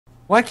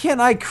Why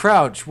can't I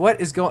crouch? What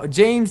is going?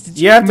 James, did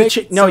You you have make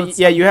to it no, so it's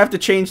yeah, you have to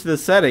change the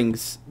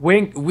settings.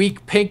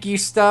 weak pinky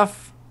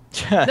stuff?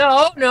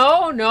 No,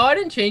 I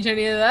didn't change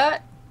any of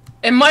that.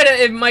 It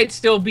might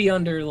still be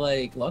under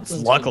like It's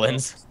Luckland's.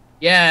 Luckland's.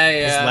 Yeah,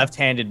 This yeah.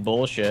 left-handed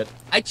bullshit.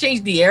 I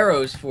changed the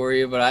arrows for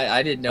you, but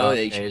I didn't know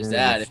they Okay, changed didn't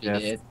that do if you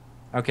shift.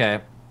 did.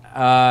 Okay.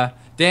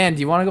 Dan,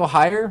 do you want to go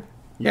higher?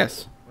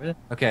 Yes.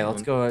 Okay,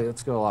 let's go.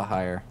 Let's go a lot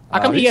higher.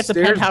 How come he gets a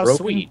stairs penthouse broken?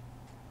 suite?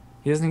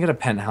 He doesn't get a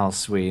penthouse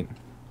suite.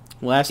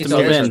 Last to It's move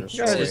always in. under-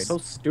 You guys are so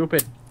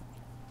stupid.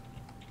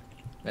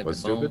 At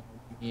What's the bone. stupid?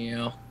 Yeah,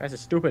 You guys are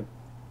stupid.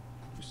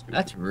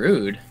 that's rude.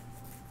 You're rude.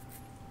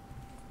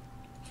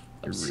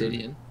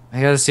 Obsidian.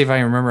 I gotta see if I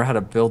can remember how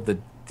to build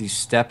these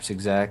steps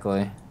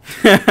exactly.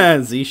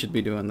 Z should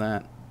be doing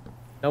that.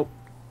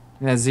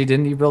 Yeah, Z,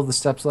 didn't you build the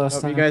steps last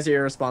Nope, time? you guys are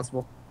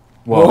irresponsible.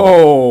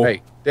 Whoa.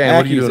 Hey, Dan,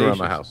 what are you doing around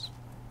my Accusations.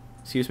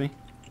 house? Excuse me.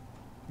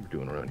 What are you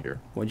doing around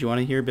here? What'd you want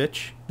to hear,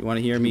 bitch? You want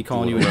to hear me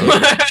calling you a doing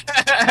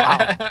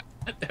bitch?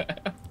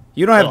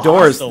 You don't have Little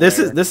doors. hostile This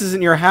there.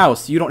 isn't your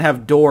house. You don't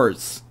have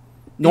doors.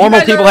 Normal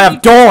guys people already-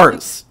 have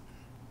doors.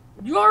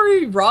 You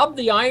already robbed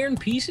the iron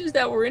pieces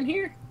that were in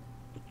here?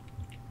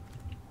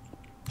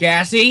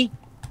 Gassy?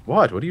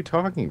 What? What are you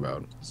talking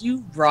about?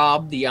 You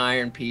robbed the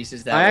iron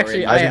pieces that I were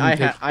actually, in I here. didn't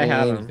take I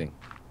have have anything.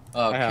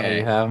 Oh, you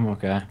Okay. have them?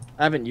 Okay.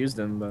 I haven't used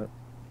them, but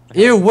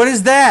Ew, what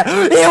is that?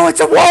 Ew, it's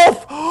a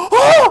wolf!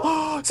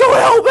 Oh, someone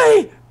help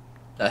me!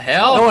 The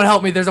hell? No one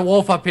help me, there's a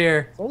wolf up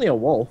here. it's only a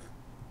wolf.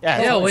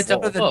 Yeah, Ew, it's it's a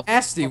One of the wolf.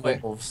 nasty Okay.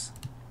 wolves.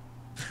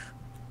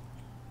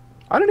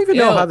 I don't even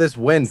know Ew. how this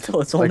went. Oh,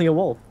 Like,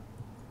 Oh,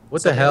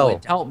 what the Someone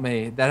hell? Help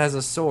me, that has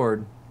a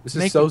sword. This is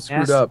Making so screwed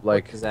nasty up.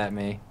 Like, looks at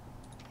me.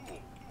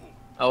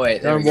 Oh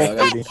wait, there we They're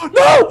go. wolf I got- baby.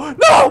 No!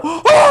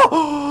 No!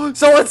 Oh!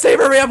 Someone save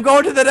me, I'm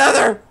going to the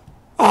nether!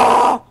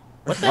 Oh!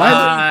 What the Why? hell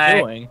are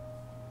you doing?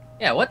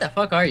 Yeah, what the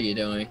fuck are you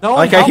doing? No one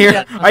Like help me,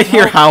 I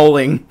hear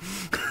howling.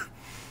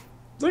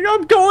 it's like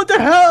I'm going to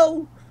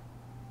hell.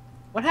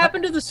 What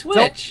happened to the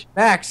switch?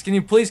 Max, can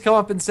you please come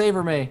up and save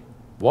me?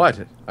 What?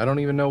 I don't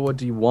even know. What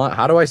do you want?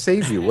 How do I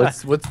save you?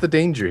 What's the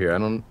danger here? I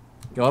don't.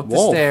 Go up the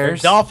Wolf. The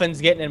stairs. dolphin's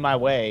getting in my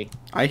way.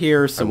 I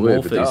hear I some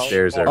would, but these wolfish.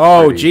 stairs are.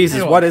 Oh pretty-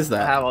 Jesus! What is I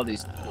that? have all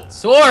these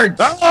swords.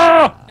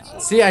 Ah!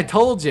 See, I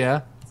told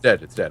you. It's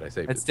dead. It's dead. I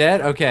saved It's it.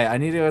 dead? Okay, I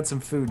need to get some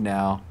food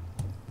now.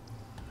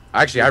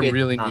 Actually, I Okay.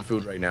 really need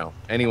food right now.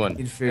 Anyone?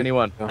 Need food.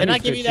 Anyone? Go. Can I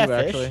need give food you that too,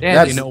 fish? actually. Dan,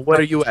 That's- You know, what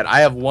are you at? I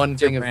have one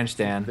thing of branch,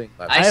 Dan. thing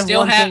left. I have still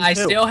one have thing,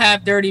 too. still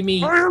have dirty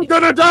meat. I am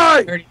gonna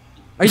die. Dirty-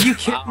 Are you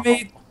kidding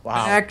me?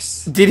 Wow.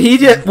 Max? Did he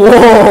just?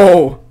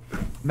 Whoa!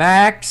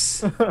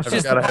 Max? I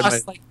Just forgot I had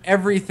lost my- like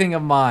everything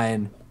of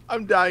mine.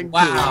 I'm dying. too.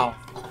 Wow.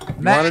 You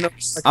wanna know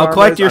Max? what my I'll karma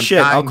collect is? your I'm shit.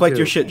 I'll dying collect too.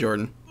 your shit,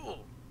 Jordan.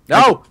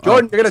 No,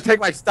 Jordan, you're gonna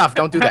take my stuff.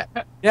 Don't do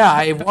that. Yeah,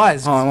 I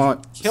was. Hold on, hold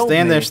on. Killed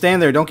Stand me. there,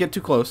 stand there. Don't get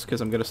too close,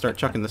 because I'm gonna start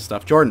chucking this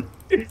stuff. Jordan,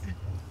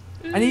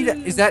 I need.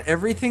 Is that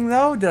everything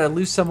though? Did I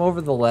lose some over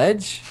the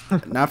ledge?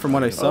 not from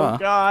what I saw. Oh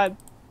God,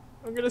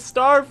 I'm gonna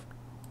starve.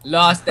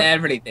 Lost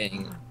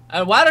everything.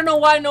 I don't know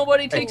why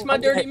nobody takes my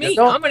dirty meat.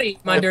 don't- I'm gonna eat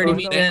my dirty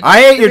meat then.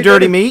 I ate your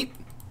dirty meat.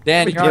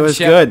 Dan, you're It on was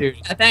chef good.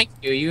 duty. Thank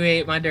you. You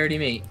ate my dirty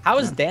meat. How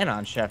is Dan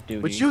on chef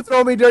duty? Would you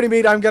throw me dirty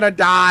meat? I'm gonna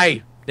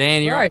die.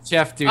 Dan, you're on Alright.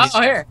 chef duty.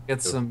 Oh, here.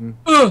 Get some.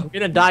 Ugh. I'm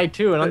gonna die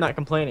too, and I'm not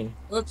complaining.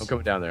 Whoops. I'm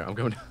coming down there. I'm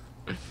coming.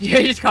 Down. You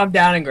just come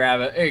down and grab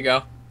it. There you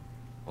go.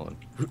 Hold on.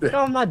 No,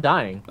 I'm not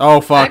dying.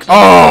 Oh fuck! Actually-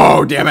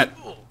 Oh damn it!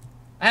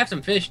 I have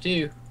some fish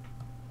too.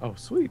 Oh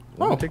sweet.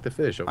 Let Oh. me take the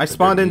fish. I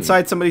spawned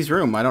inside somebody's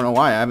room. I don't know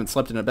why. I haven't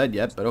slept in a bed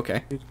yet, but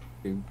okay.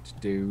 I'm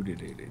What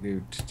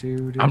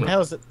the not.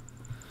 hell is it?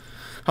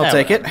 I'll Yeah,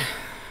 take it.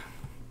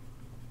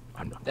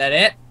 I'm not. That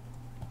it?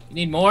 You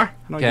need more? How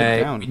do I get Okay,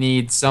 down? we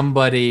need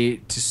somebody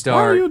to Why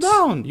start. are you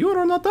down? You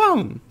are not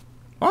down.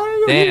 Why are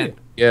you Dan, here?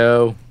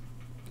 Yo.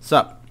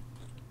 Sup?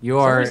 you For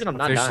some are reason I'm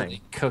not officially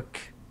dying. cook.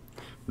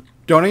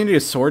 Don't I need a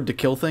sword to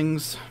kill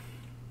things?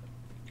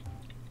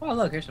 Oh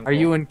look, here's some. Are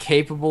you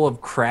incapable of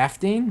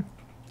crafting?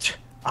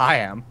 I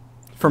am.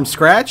 From I'm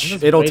scratch?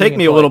 just It'll waiting take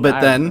me a until little I bit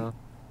die, then. so.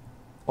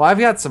 Well, I've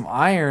got some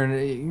iron.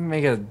 You can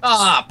make a.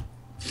 Ah!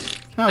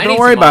 No, I don't need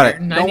worry some about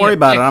iron. it. I Don't need worry a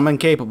about it. pick. I'm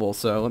incapable,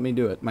 so let me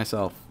do it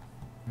myself.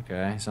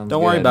 Okay, sounds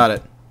Don't worry good. about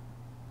it.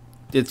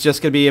 It's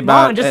just gonna be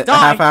about just a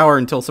half die. hour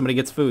until somebody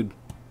gets food.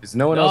 Is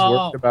no one else No.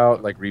 worried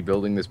about like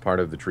rebuilding this part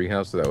of the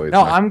treehouse so that way? It's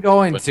No, not- I'm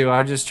going but- to.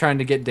 I'm just trying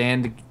to get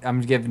Dan to.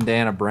 I'm giving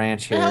Dan a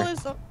branch The hell here.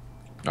 is up?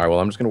 All right. Well,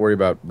 I'm just gonna worry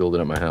about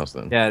building up my house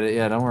then. Yeah,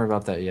 yeah. Don't worry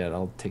about that yet.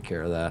 I'll take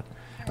care of that.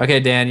 Okay,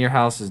 Dan, your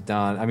house is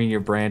done. I mean, your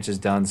branch is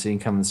done, so you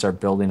can come and start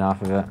building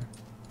off of it.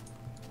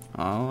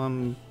 Oh,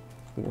 I'm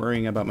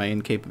worrying about my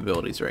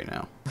incapabilities right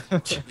now.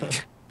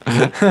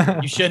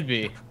 You should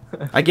be.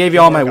 I gave you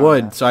all my Work on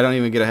wood, that. so I don't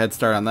even get a head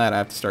start on that. I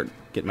have to start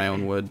getting my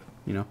own wood,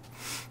 you know.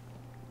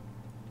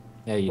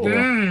 Yeah, you do.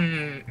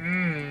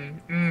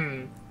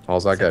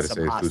 All I gotta Sense say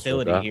some is who's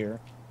hostility that. here.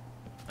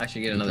 I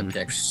should get another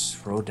pick.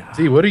 Froda.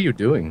 See, what are you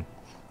doing?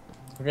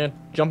 We're gonna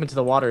jump into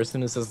the water as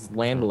soon as this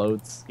land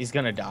loads. He's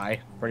gonna die,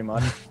 pretty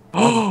much.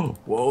 Oh,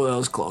 whoa, that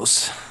was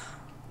close.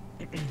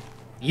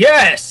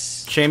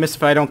 Yes! Seamus,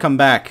 if I don't come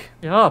back,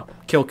 Yup.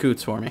 kill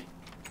Coots for me.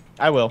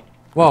 I will.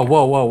 Whoa,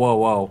 whoa, whoa, whoa,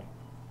 whoa.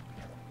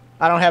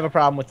 I don't have a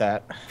problem with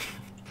that.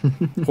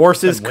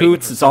 Horses, Been waiting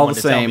Coots, for it's all someone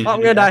the to tell me same. to Oh, I'm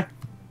do gonna that. die.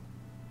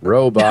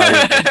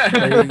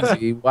 Robot.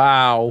 Crazy.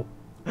 Wow.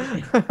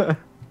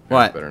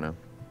 What? Better now.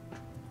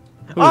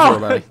 Who's Oh!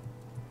 everybody?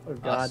 Oh Oh,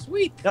 god.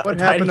 sweet. Yep, What I'm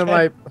happened to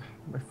tiny.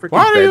 my freaking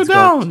Why are you bed's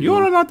gone down? to- You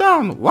are not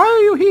down. Why are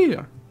you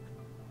here?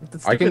 The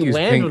I can stupid use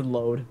land pink. would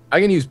load. I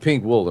can use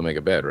pink wool to make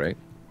a bed, right?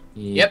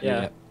 Yep.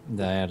 Yeah.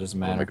 That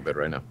doesn't I'll matter. make a bed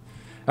right now.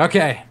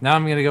 Okay, now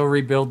I'm gonna go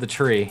rebuild the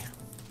tree.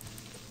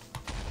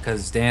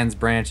 Because Dan's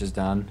branch is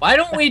done. Why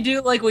don't we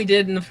do like we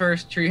did in the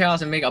first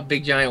treehouse and make a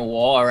big giant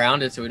wall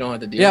around it so we don't have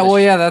to deal Yeah, with well,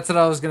 this yeah, that's what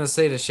I was gonna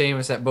say to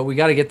Seamus. But we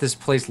got to get this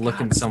place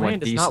looking this somewhat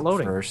land is not decent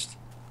loading. first.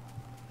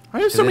 Why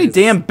are there so It many is.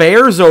 damn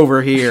bears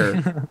over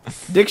here?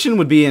 Diction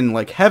would be in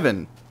like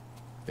heaven.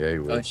 Yeah,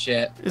 you will. Oh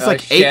shit. It's Oh, like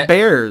shit. 8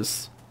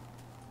 bears.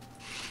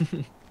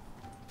 I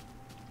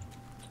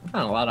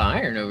found a lot of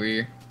iron over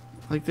here.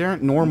 Like they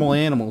aren't normal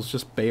animals,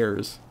 just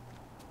bears.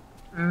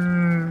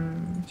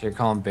 So you're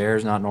calling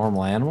bears not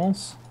normal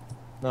animals?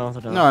 No,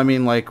 they're not. No, I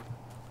mean like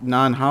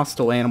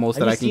non-hostile animals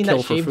Have that you I can seen kill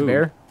that for shaved food.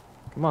 bear?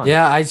 Come on.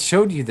 Yeah, I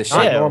showed you the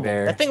Not shape normal.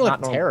 bear. That thing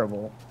Not looked normal.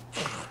 terrible.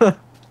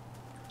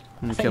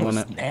 I'm That thing killing was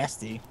it.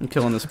 nasty. I'm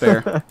killing this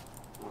bear.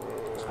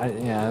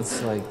 Yeah,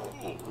 it's like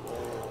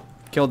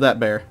Killed that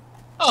bear.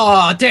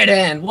 Oh, dead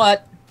end.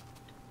 What?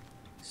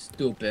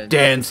 Stupid.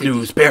 Dan's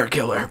Newz bear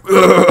killer.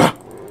 Ugh.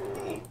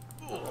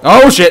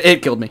 Oh shit!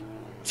 It killed me.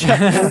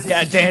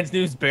 Yeah, Dan's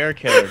Newz bear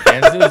killer.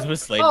 Dan's Newz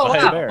was slayed Oh, by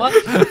a wow. bear.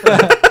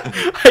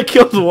 What? I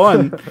killed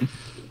one.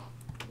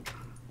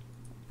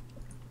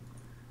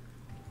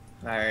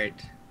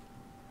 Alright.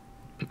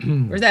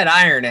 Where's that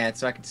iron at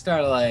so I can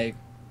start like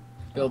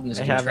building this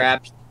I have it.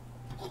 contraption?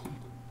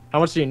 How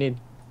much do you need?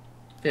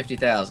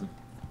 50,000.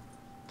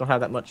 Don't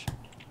have that much.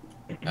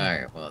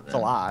 Alright, well It's a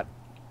then. lot.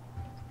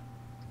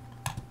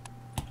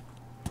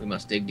 We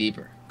must dig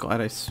deeper.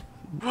 Glad I. S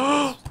we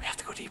have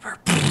to go deeper.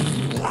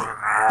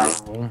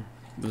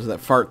 was that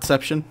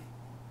fartception?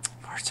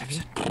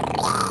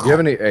 Do you have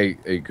any, hey,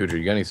 Kuja,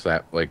 you got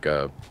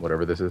any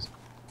whatever this is?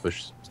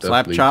 Bush stuff,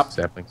 Slap leaves, chop?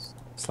 saplings?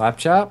 Slap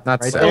chop?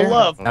 Not right sap. there. I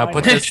love Now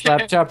put this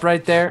slap chop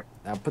right there.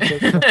 Now put this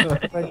slap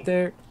chop right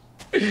there.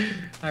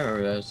 I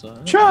remember those.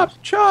 Chop,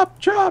 chop,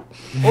 chop.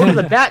 Order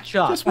the bat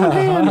chop. Just one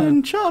hand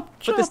and chop,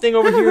 Put chop. this thing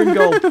over here and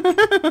go.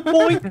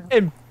 Boink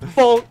and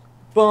bonk.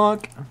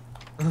 Bonk.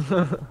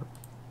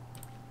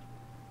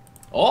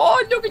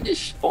 Oh, look at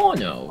this. Oh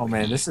no. Oh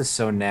man, this is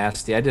so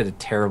nasty. I did a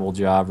terrible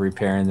job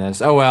repairing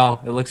this. Oh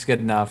well, it looks good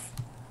enough.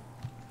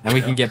 And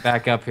we can get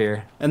back up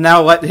here. And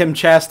now let him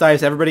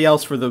chastise everybody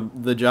else for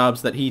the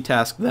jobs that he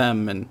tasked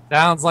them. And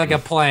Sounds like a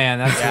plan.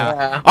 That's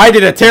Yeah. I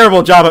did a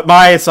terrible job at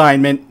my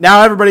assignment.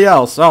 Now everybody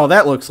else. Oh,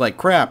 that looks like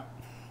crap.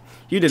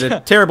 You did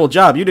a terrible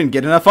job. You didn't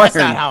get enough That's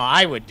not iron. how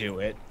I would do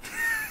it.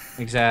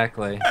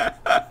 exactly.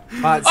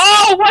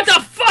 Oh, what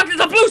the fuck is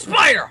a blue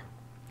spider?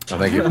 Oh,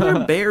 thank you. There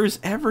are bears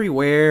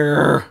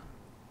everywhere.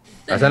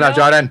 That's enough,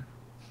 Jordan.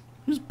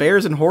 There's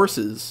bears and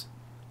horses.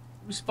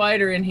 Blue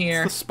spider in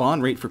here. What's the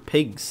spawn rate for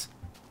pigs?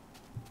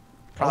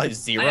 Probably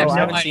zero. I have I no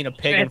haven't idea. seen a I'm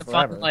pig trying in to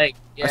find, forever. like,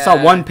 I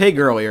saw one pig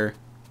earlier.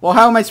 Well,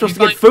 how am I supposed to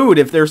get food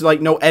if there's like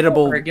no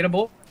edible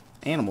Gettable.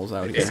 animals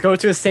out Just here? go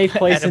to a safe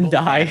place and Edible.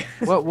 die.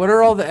 What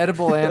are all the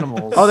edible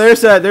animals? Oh,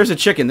 there's a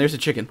chicken. There's a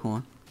chicken. Hold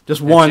on.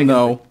 Just one chicken.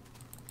 though.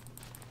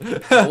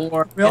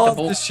 Or we all have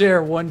gettable. to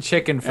share one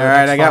chicken for All the right,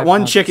 next I got 5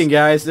 one months. chicken,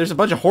 guys. There's a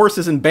bunch of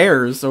horses and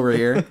bears over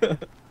here.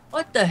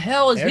 What the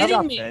hell is There's hitting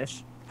a me?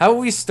 fish. How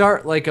about we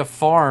start like a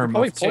farm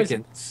Probably of poison.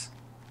 chickens?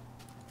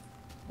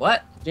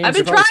 What? James, I've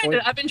been you're probably trying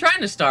to. I've been trying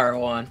to start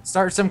one.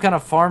 Start some kind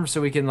of farm so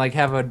we can like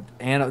have a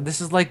animal.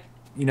 This is like,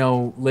 you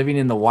know, living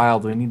in the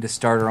wild. We need to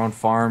start our own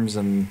farms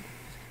and,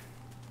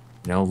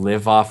 you know,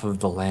 live off of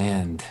the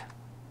land.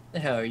 What the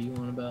hell are you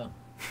on about?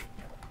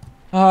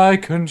 I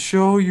can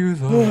show you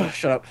the.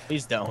 Shut up.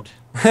 Please don't.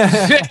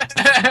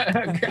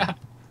 God.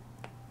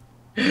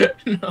 No.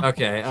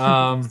 Okay.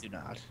 Please do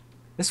not.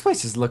 This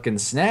place is looking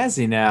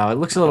snazzy now. It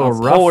looks a little It's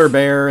a rough. polar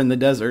bear in the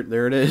desert.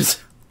 There it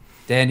is.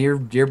 Dan,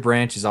 your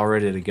branch is all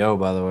ready to go.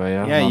 By the way. I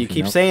don't Yeah, know you if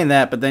keep know. saying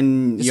that, but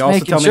then Just you also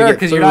making tell me sure to get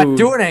food. you're not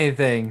doing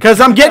anything. Because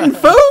I'm getting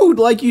food,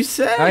 like you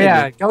said. Oh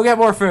yeah, go get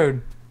more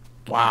food.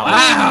 Wow.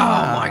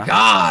 Wow! My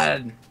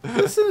God!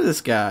 Listen to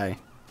this guy.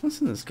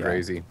 Listen to this guy.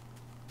 Crazy.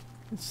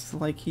 It's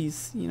like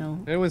he's, you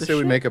know. Anyone the say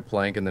we shit. make a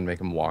plank and then make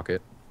him walk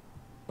it?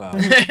 Wow.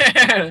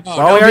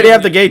 Well, we already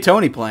have the gay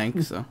Tony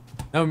plank, so.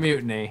 No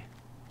mutiny.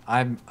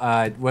 I'm.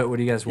 What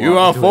do you guys want? You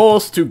are Do it.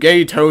 forced to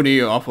gay Tony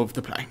off of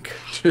the plank.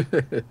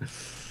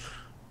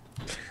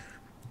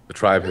 The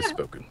tribe has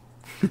spoken.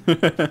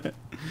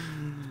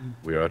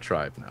 We are a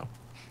tribe now.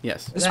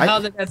 Yes. Is that how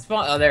that's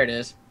fun? Oh, there it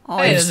is. all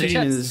Hey, I've there's a seen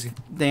chest. is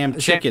damn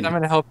James, chicken, I'm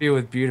gonna help you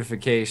with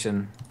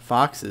beautification.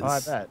 foxes. Oh, I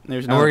bet.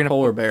 There's And we're no gonna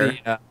polar put bear.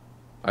 the,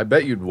 I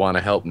bet you'd want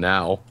to help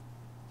now.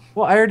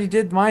 well, I already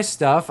did my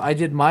stuff. I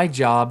did my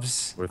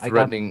jobs. We're I got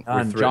threatening. them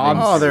We're done.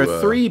 threatening. Oh, there to,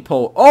 are 3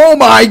 polar. Oh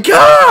my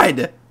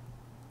God!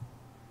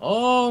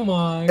 Oh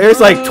my. There's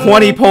like God.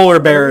 20 polar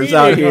bears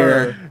out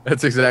here.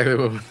 That's exactly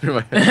what went through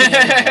my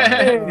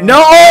head.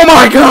 No, oh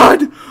my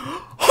god!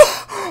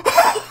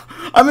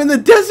 I'm in the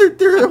desert.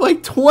 There are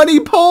like 20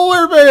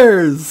 polar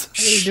bears. What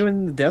are you doing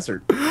in the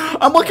desert?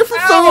 I'm looking for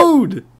food.